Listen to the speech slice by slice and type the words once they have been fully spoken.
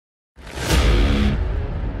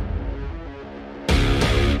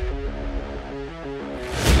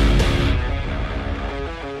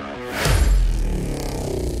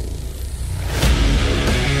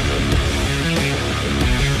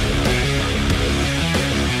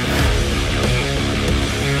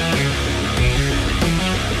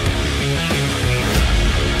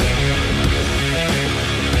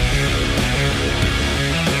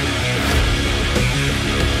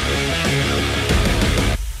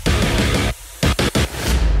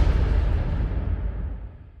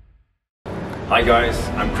Hi guys,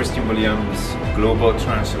 I'm Christian Williams, Global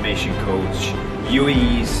Transformation Coach,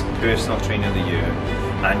 UAE's Personal Trainer of the Year.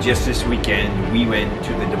 And just this weekend, we went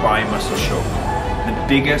to the Dubai Muscle Show, the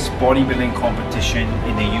biggest bodybuilding competition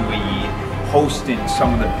in the UAE, hosting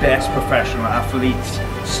some of the best professional athletes,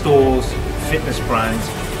 stores, fitness brands,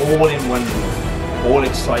 all in one room, all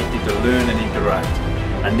excited to learn and interact.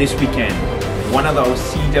 And this weekend, one of our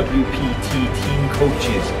CWPT team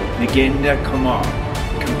coaches, Nagender Kumar,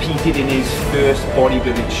 competed in his first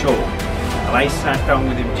bodybuilding show. And I sat down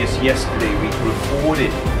with him just yesterday. We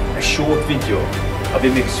recorded a short video of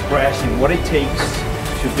him expressing what it takes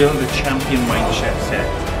to build a champion mindset set,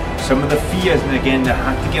 some of the fears Nagender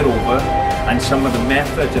had to get over, and some of the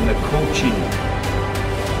methods and the coaching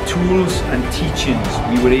tools and teachings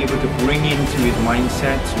we were able to bring into his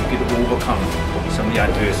mindset so he could overcome some of the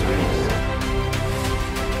adversities.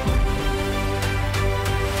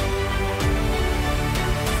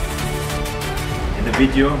 In the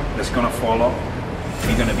video that's going to follow,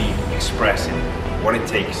 we're going to be expressing what it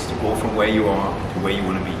takes to go from where you are to where you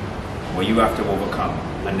want to be, where you have to overcome.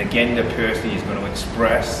 And Nagender personally is going to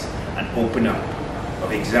express and open up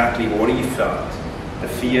of exactly what he felt, the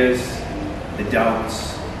fears, the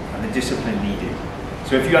doubts, and the discipline needed.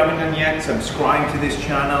 So if you haven't done yet, subscribe to this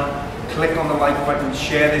channel, click on the like button,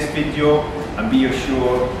 share this video, and be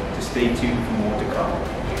assured to stay tuned for more to come.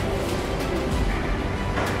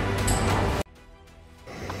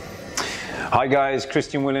 Hi guys,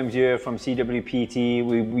 Christian Williams here from CWPT.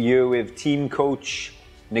 We're here with team coach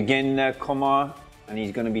Nagender Kumar, and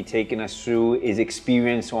he's going to be taking us through his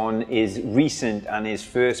experience on his recent and his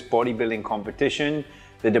first bodybuilding competition,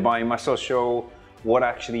 the Dubai Muscle Show, what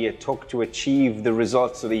actually it took to achieve the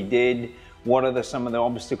results that he did, what are some of the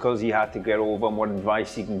obstacles he had to get over, and what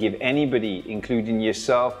advice he can give anybody, including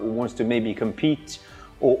yourself, who wants to maybe compete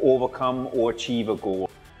or overcome or achieve a goal.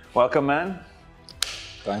 Welcome, man.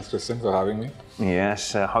 Thanks, Christian, for having me.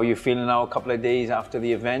 Yes, how are you feeling now a couple of days after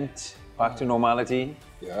the event? Back to normality?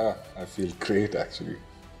 Yeah, I feel great actually.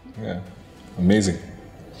 Yeah, amazing.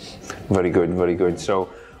 Very good, very good. So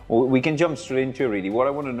we can jump straight into it really. What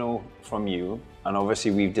I want to know from you, and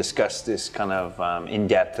obviously we've discussed this kind of in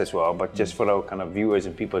depth as well, but just for our kind of viewers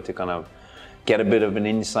and people to kind of get a bit of an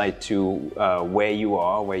insight to where you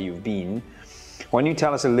are, where you've been. Why don't you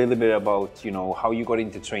tell us a little bit about, you know, how you got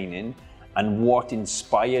into training, and what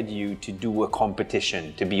inspired you to do a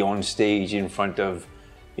competition, to be on stage in front of,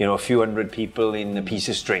 you know, a few hundred people in a piece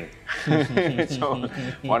of string. So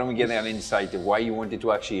why don't we get that insight of why you wanted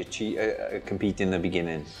to actually compete in the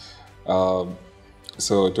beginning? So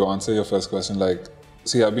to answer your first question, like,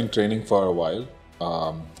 see, I've been training for a while.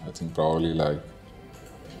 I think probably like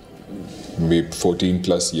maybe 14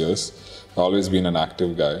 plus years. I've always been an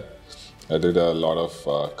active guy. I did a lot of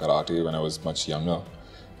karate when I was much younger.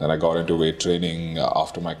 Then I got into weight training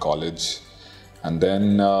after my college, and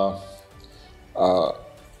then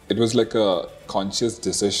it was like a conscious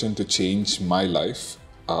decision to change my life.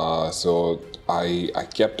 So I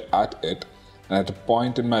kept at it, and at a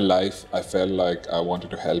point in my life, I felt like I wanted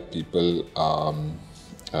to help people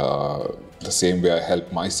the same way I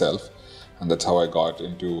helped myself, and that's how I got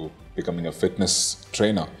into becoming a fitness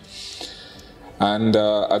trainer. And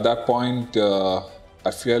at that point, I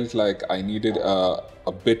felt like I needed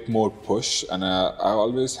a bit more push, and I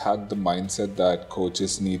always had the mindset that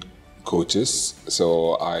coaches need coaches.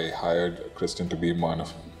 So I hired Christian to be one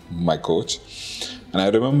of my coach. And I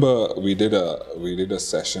remember we did a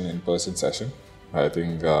session, in-person session. I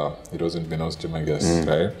think it was in Bino's gym, I guess,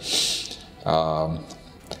 right?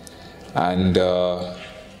 And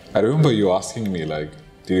I remember you asking me, like,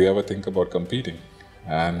 do you ever think about competing?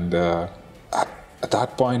 And at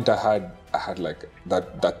that point, I had like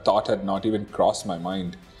that thought had not even crossed my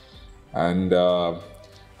mind, and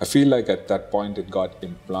I feel like at that point it got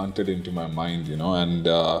implanted into my mind, you know. And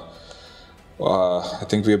I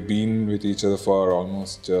think we have been with each other for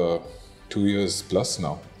almost 2 years plus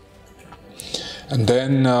now. And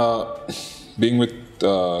then being with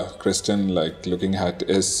Christian, like looking at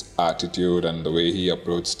his attitude and the way he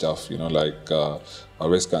approached stuff, you know, like I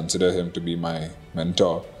always consider him to be my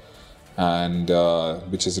mentor, and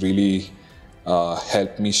which has really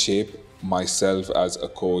helped me shape myself as a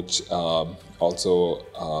coach, also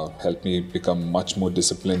helped me become much more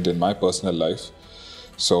disciplined in my personal life.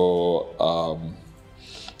 So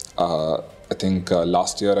I think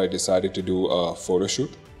last year I decided to do a photo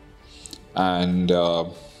shoot, and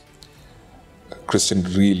Christian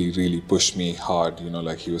really pushed me hard, you know,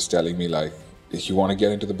 like he was telling me, like, if you want to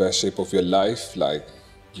get into the best shape of your life, like,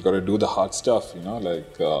 you got to do the hard stuff, you know,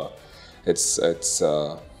 like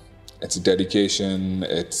it's dedication,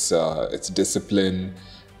 it's discipline,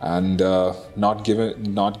 and not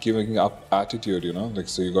giving up attitude, you know, like,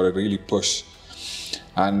 so you got to really push.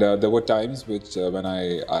 And there were times which when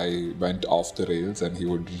I went off the rails, and he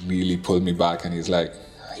would really pull me back, and he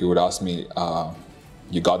would ask me,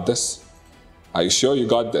 you got this? Are you sure you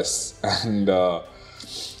got this? And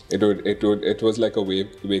it was like a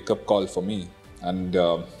wake up call for me. And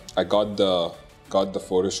I got the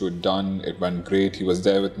photo shoot done. It went great. He was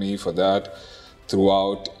there with me for that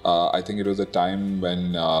throughout. I think it was a time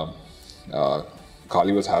when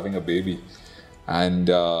Kali was having a baby, and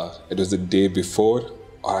it was the day before,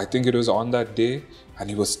 or I think it was on that day, and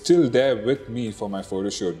he was still there with me for my photo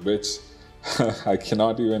shoot, which I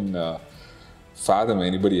cannot even fathom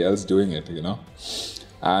anybody else doing it, you know.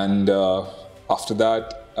 And after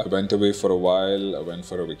that, I went away for a while. I went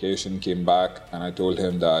for a vacation, came back, and I told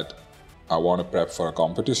him that I want to prep for a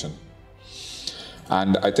competition.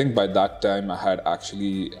 And I think by that time I had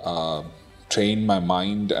actually trained my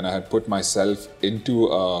mind, and I had put myself into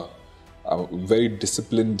a very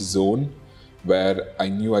disciplined zone where I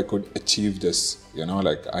knew I could achieve this, you know,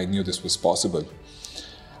 like I knew this was possible.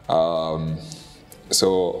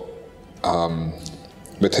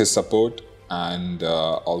 With his support, and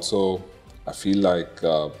also I feel like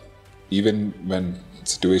even when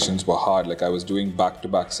situations were hard, like I was doing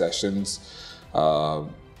back-to-back sessions,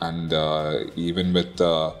 and even with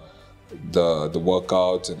the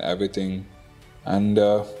workouts and everything, and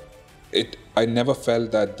I never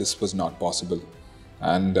felt that this was not possible.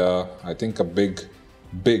 And I think a big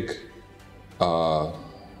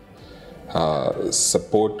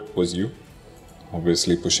support was you,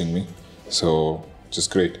 obviously pushing me. So just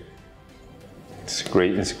great. It's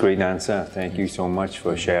a great answer. Thank you so much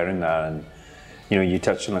for sharing that. And you know, you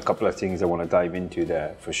touched on a couple of things I want to dive into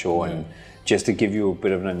there for sure. Yeah. And just to give you a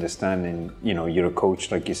bit of an understanding, you know, you're a coach,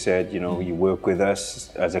 like you said, you know, you work with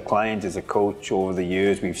us as a client, as a coach over the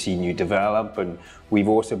years. We've seen you develop, and we've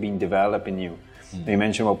also been developing you. You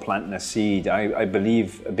mentioned about planting a seed. I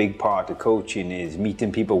believe a big part of coaching is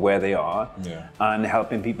meeting people where they are, and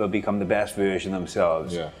helping people become the best version of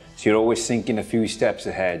themselves. So you're always thinking a few steps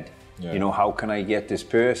ahead. You know, how can I get this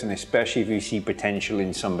person, especially if you see potential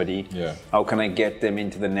in somebody, how can I get them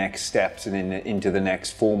into the next steps and into the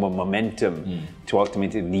next form of momentum to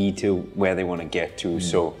ultimately lead to where they want to get to.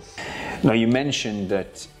 So now you mentioned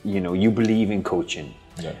that, you know, you believe in coaching.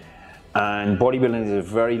 And bodybuilding is a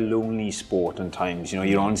very lonely sport at times. You know,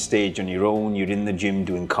 you're on stage on your own, you're in the gym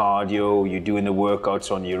doing cardio, you're doing the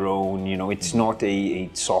workouts on your own. You know, it's not a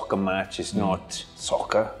soccer match, it's not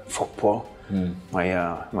soccer, football.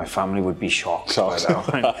 My family would be shocked by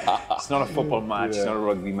that. It's not a football match, it's not a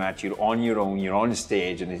rugby match. You're on your own, you're on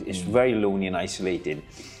stage, and it's very lonely and isolated.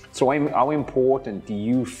 So how important do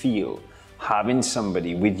you feel having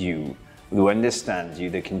somebody with you who understands you,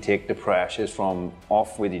 that can take the pressures from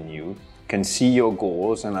off within you, can see your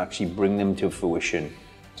goals and actually bring them to fruition?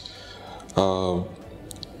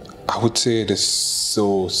 I would say it is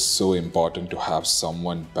so important to have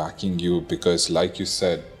someone backing you, because like you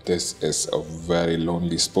said, this is a very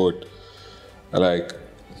lonely sport. Like,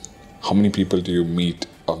 how many people do you meet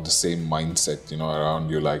of the same mindset, you know, around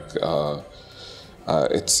you? Like,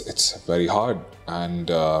 it's very hard, and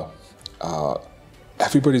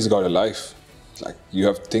everybody's got a life. Like, you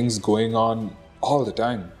have things going on all the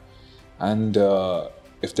time, and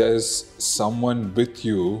if there's someone with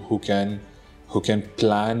you who can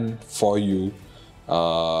plan for you,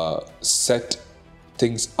 set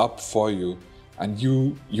things up for you, and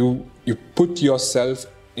you put yourself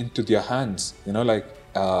into their hands, you know, like,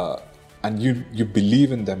 and you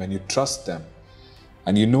believe in them and you trust them,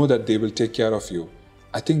 and you know that they will take care of you.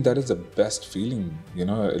 I think that is the best feeling, you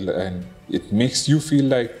know, and it makes you feel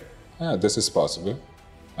like, yeah, this is possible.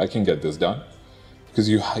 I can get this done, because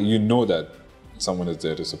you know that someone is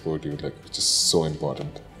there to support you, like, which is so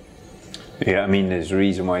important. Yeah, I mean, there's a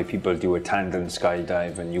reason why people do a tandem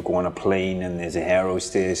skydive, and you go on a plane and there's a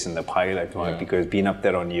hostess and the pilot, right? Because being up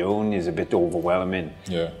there on your own is a bit overwhelming,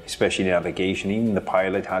 especially navigation. Even the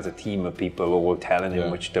pilot has a team of people all telling him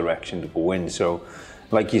which direction to go in. So,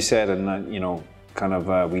 like you said, and you know, kind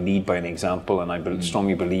of we lead by an example, and I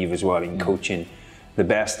strongly believe as well in coaching, the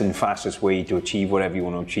best and fastest way to achieve whatever you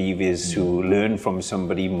want to achieve is to learn from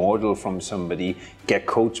somebody, model from somebody, get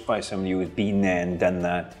coached by somebody who's been there and done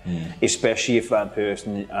that, especially if that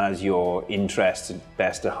person has your interests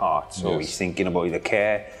best at heart. So he's thinking about the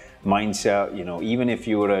care, mindset, you know, even if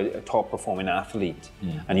you were a top performing athlete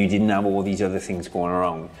and you didn't have all these other things going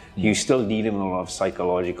around, you still dealing with a lot of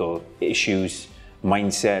psychological issues,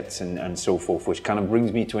 mindsets and so forth, which kind of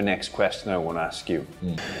brings me to a next question I want to ask you.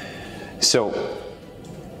 So,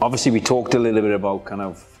 obviously we talked a little bit about kind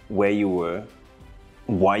of where you were.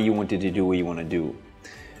 why you wanted to do what you want to do.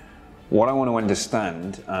 What I want to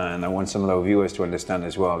understand, and I want some of our viewers to understand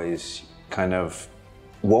as well, is kind of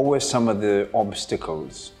what were some of the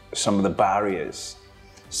obstacles, some of the barriers,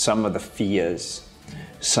 some of the fears,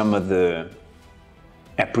 some of the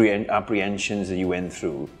apprehensions that you went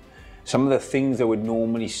through, some of the things that would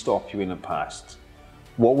normally stop you in the past.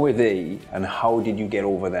 What were they, and how did you get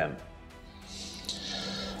over them?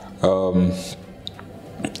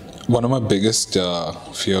 One of my biggest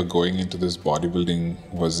fear going into this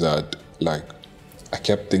bodybuilding was that, like, I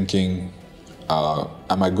kept thinking,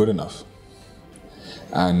 am I good enough?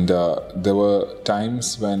 And there were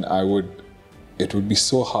times when it would be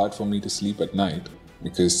so hard for me to sleep at night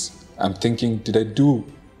because I'm thinking, did I do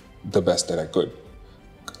the best that I could?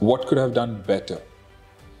 What could I have done better?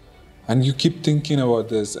 And you keep thinking about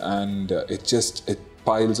this, and it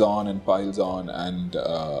piles on, and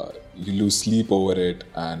you lose sleep over it.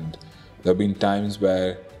 And there have been times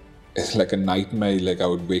where it's like a nightmare. Like, I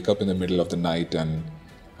would wake up in the middle of the night and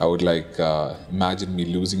I would imagine me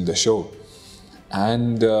losing the show.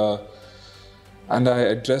 And I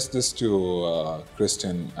addressed this to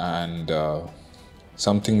Christian, and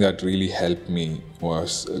something that really helped me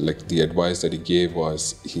was, like, the advice that he gave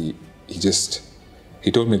was, he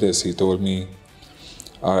told me this. He told me,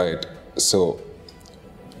 all right, so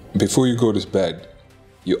before you go to bed,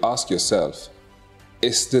 you ask yourself,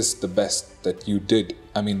 is this the best that you did?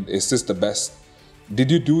 I mean, is this the best? Did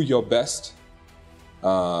you do your best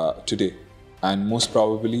today? And most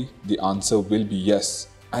probably the answer will be yes.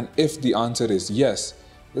 And if the answer is yes,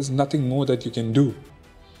 there's nothing more that you can do.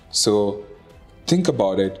 So think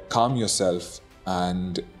about it, calm yourself,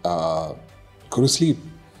 and go to sleep.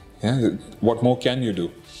 Yeah, what more can you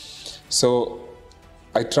do? So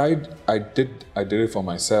I did it for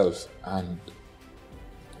myself, and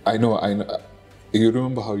I know. You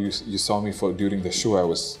remember how you saw me during the show? I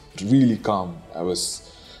was really calm. I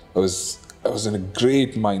was in a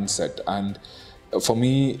great mindset, and for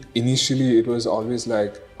me, initially, it was always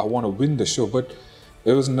like, I want to win the show, but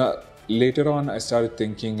it was not. Later on, I started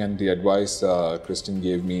thinking, and the advice Christian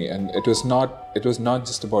gave me, and it was not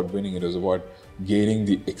just about winning. It was about gaining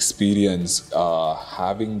the experience,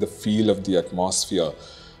 having the feel of the atmosphere,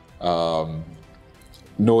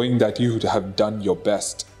 knowing that you have done your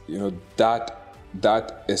best. You know, that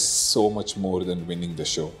is so much more than winning the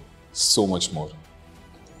show. So much more.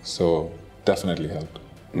 So definitely helped.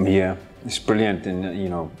 Yeah, it's brilliant. And you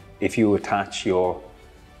know, if you attach your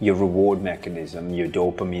reward mechanism, your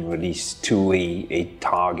dopamine release, to a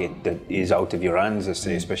target that is out of your hands, let's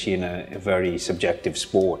say, especially in a very subjective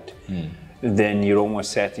sport, then you're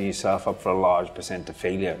almost setting yourself up for a large percent of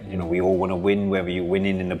failure. You know, we all want to win, whether you're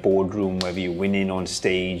winning in a boardroom, whether you're winning on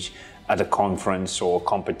stage at a conference or a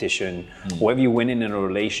competition, or whether you're winning in a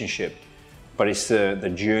relationship. But it's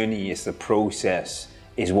the journey, it's the process,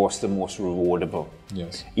 is what's the most rewardable.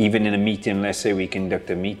 Yes. Even in a meeting, let's say we conduct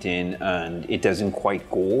a meeting and it doesn't quite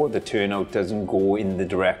go, the turnout doesn't go in the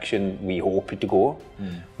direction we hope it to go.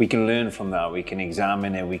 We can learn from that, we can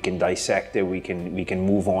examine it, we can dissect it, we can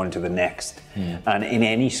move on to the next. And in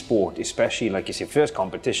any sport, especially like it's your first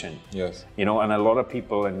competition, yes, you know, and a lot of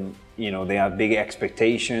people, and you know, they have big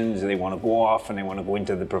expectations, they want to go off and they want to go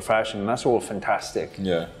into the profession, and that's all fantastic.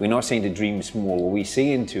 Yeah. We're not saying to dream small. What we're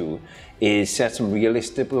saying to is set some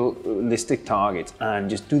realistic targets and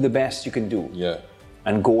just do the best you can do. Yeah.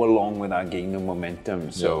 And go along with that, gain the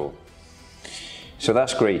momentum. So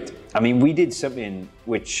that's great. I mean, we did something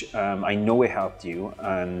which I know it helped you,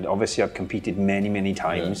 and obviously I've competed many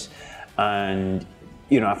times, and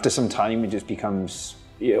you know, after some time it just becomes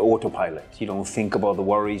autopilot. You don't think about the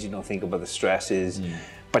worries, you don't think about the stresses,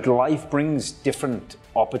 but life brings different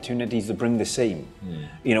opportunities that bring the same.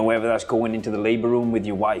 You know, whether that's going into the labor room with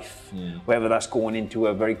your wife, whether that's going into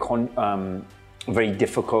a very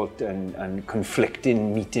difficult and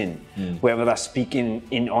conflicting meeting, whether that's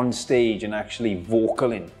speaking on stage and actually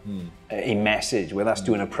vocaling a message, whether that's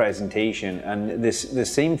doing a presentation, and the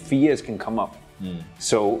same fears can come up.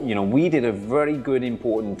 So, you know, we did a very good,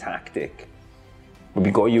 important tactic. We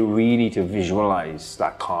got you really to visualize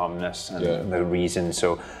that calmness and the reason.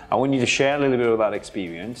 So I want you to share a little bit of that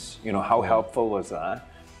experience. You know, how helpful was that?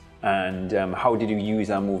 And how did you use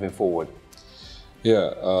that moving forward?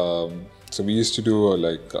 Yeah, so we used to do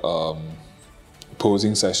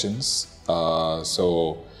posing sessions.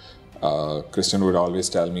 Christian would always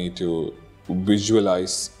tell me to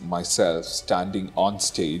visualize myself standing on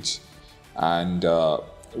stage and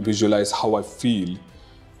visualize how I feel.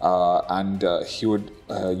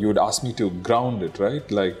 You would ask me to ground it, right?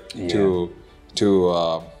 Like to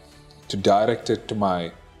direct it to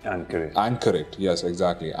my Anchor it. Anchor it, yes,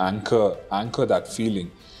 exactly. Anchor that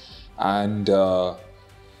feeling. And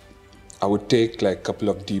I would take like a couple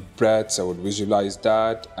of deep breaths. I would visualize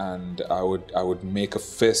that, and I would make a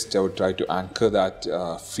fist. I would try to anchor that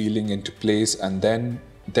feeling into place, and then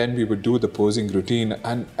we would do the posing routine,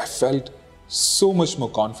 and I felt so much more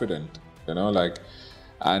confident, you know, like,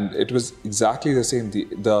 and it was exactly the same.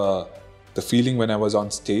 The feeling when I was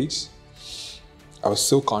on stage, I was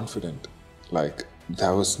so confident, like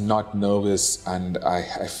I was not nervous, and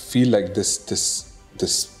I feel like this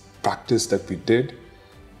practice that we did,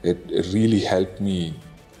 it really helped me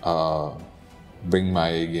bring my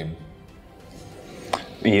A game.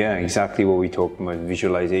 Yeah, exactly what we talked about,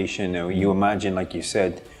 visualization. You imagine, like you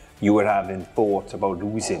said, you were having thoughts about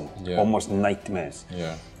losing, almost nightmares.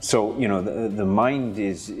 Yeah. So, you know, the mind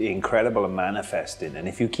is incredible at manifesting. And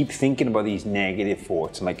if you keep thinking about these negative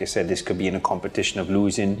thoughts, and like I said, this could be in a competition of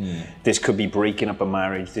losing, this could be breaking up a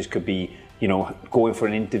marriage, this could be, you know, going for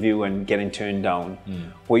an interview and getting turned down.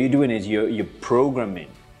 What you're doing is you're programming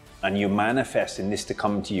and you're manifesting this to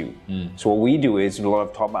come to you. So what we do is, a lot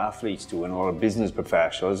of top athletes do, and a lot of business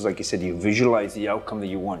professionals, like you said, you visualize the outcome that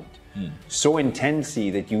you want so intensely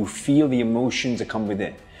that you feel the emotions that come with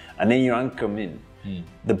it, and then you anchor them in.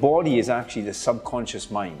 The body is actually the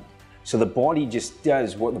subconscious mind. So the body just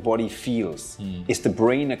does what the body feels. It's the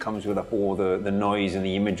brain that comes with all the noise and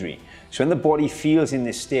the imagery. So when the body feels in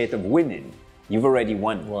this state of winning, you've already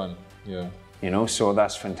won. Yeah. You know, so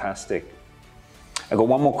that's fantastic. I got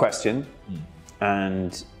one more question,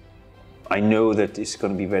 and I know that it's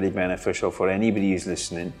going to be very beneficial for anybody who's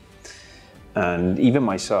listening, and even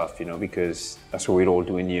myself, you know, because that's what we're all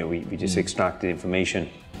doing here. We just extracted information.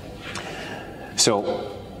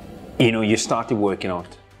 So, you know, you started working out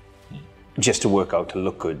just to work out, to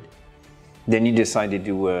look good. Then you decided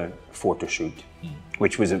to do a photo shoot,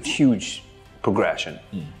 which was a huge progression.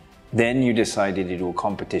 Then you decided to do a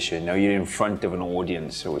competition. Now you're in front of an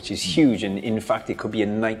audience, which is huge. And in fact, it could be a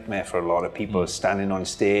nightmare for a lot of people, standing on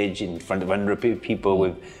stage in front of 100 people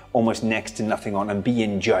with almost next to nothing on and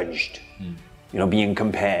being judged, you know, being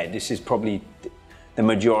compared. This is probably the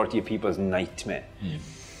majority of people's nightmare.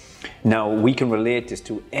 Now, we can relate this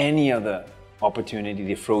to any other opportunity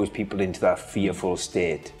that throws people into that fearful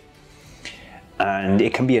state. And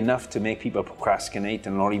it can be enough to make people procrastinate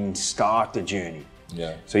and not even start the journey.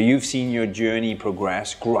 Yeah. So you've seen your journey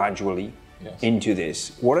progress gradually into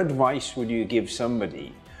this. What advice would you give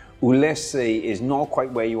somebody who, let's say, is not quite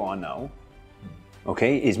where you are now,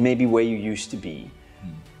 okay, is maybe where you used to be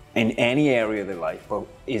in any area of their life, but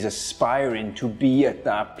is aspiring to be at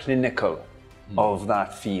that pinnacle of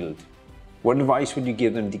that field? What advice would you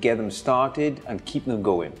give them to get them started and keep them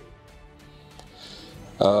going?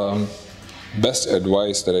 Best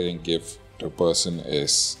advice that I can give to a person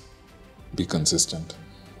is be consistent.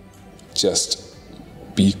 Just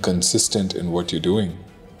be consistent in what you're doing,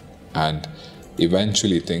 and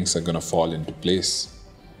eventually things are gonna fall into place.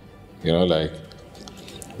 You know, like,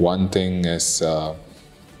 one thing is a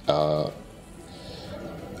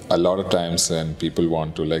lot of times when people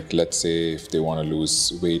want to, like, let's say if they want to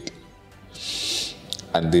lose weight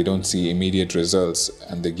and they don't see immediate results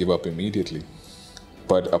and they give up immediately.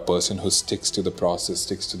 But a person who sticks to the process,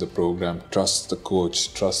 sticks to the program, trusts the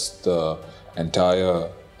coach, trusts the entire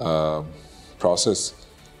process,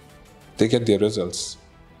 they get their results.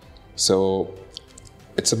 So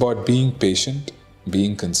it's about being patient,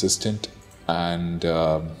 being consistent, and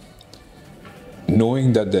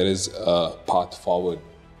knowing that there is a path forward.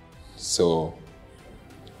 So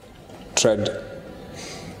tread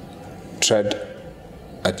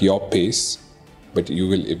at your pace, but you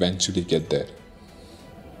will eventually get there.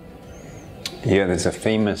 Yeah, there's a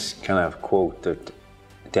famous kind of quote that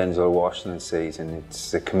Denzel Washington says, and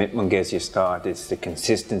it's the commitment gets you started, it's the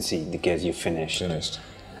consistency that gets you finished.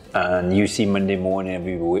 And you see Monday morning,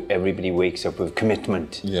 everybody wakes up with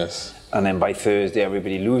commitment. Yes. And then by Thursday,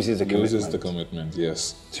 everybody loses the commitment. Loses the commitment,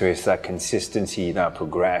 yes. So it's that consistency, that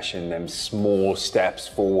progression, them small steps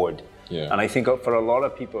forward. Yeah. And I think for a lot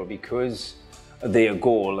of people, because their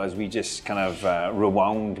goal, as we just kind of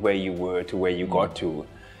rewound where you were to where you got to,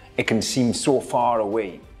 it can seem so far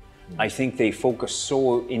away. I think they focus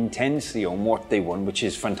so intensely on what they want, which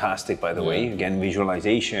is fantastic, by the way, again,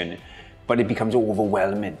 visualization, but it becomes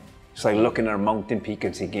overwhelming. It's like looking at a mountain peak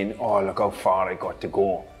and thinking, oh, look how far I got to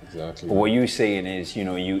go. Exactly. But what you're saying is, you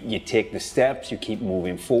know, you take the steps, you keep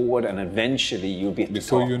moving forward, and eventually you'll be at the top.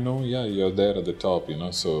 Before you know, you're there at the top, you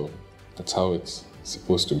know, so that's how it's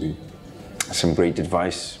supposed to be. Some great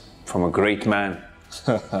advice from a great man.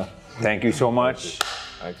 Thank you so much.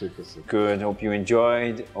 Thank you, Chrissy. Good. Hope you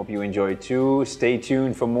enjoyed. Hope you enjoyed too. Stay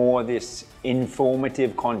tuned for more of this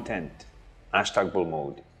informative content.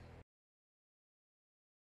 #BullMode.